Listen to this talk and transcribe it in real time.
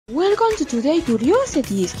Welcome to today's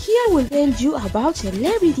curiosities. Here we'll tell you about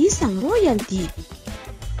celebrities and royalty.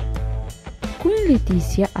 Queen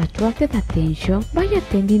Letizia attracted attention by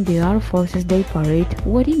attending the Armed Forces Day Parade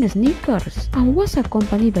wearing sneakers and was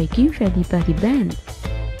accompanied by King Felipe at the event.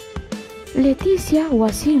 Letizia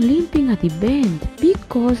was seen limping at the event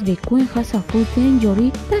because the Queen has a foot injury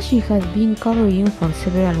that she has been carrying for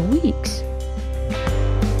several weeks.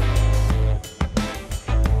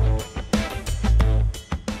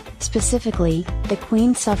 Specifically, the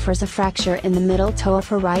Queen suffers a fracture in the middle toe of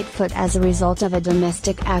her right foot as a result of a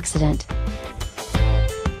domestic accident.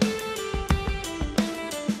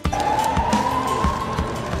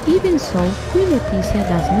 Even so, Queen Letizia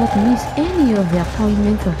does not miss any of the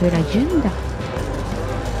appointments of her agenda.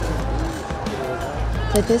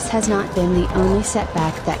 But this has not been the only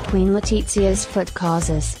setback that Queen Letizia's foot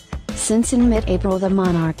causes. Since in mid-April the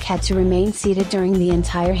monarch had to remain seated during the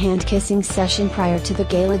entire hand-kissing session prior to the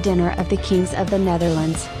gala dinner of the Kings of the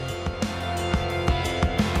Netherlands.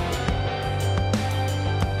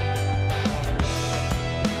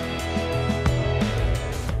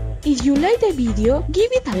 If you like the video,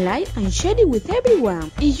 give it a like and share it with everyone.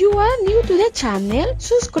 If you are new to the channel,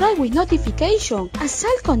 subscribe with notification as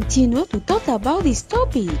I'll continue to talk about these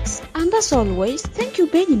topics. And as always, thank you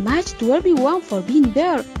very much to everyone for being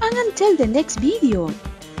there, and until the next video.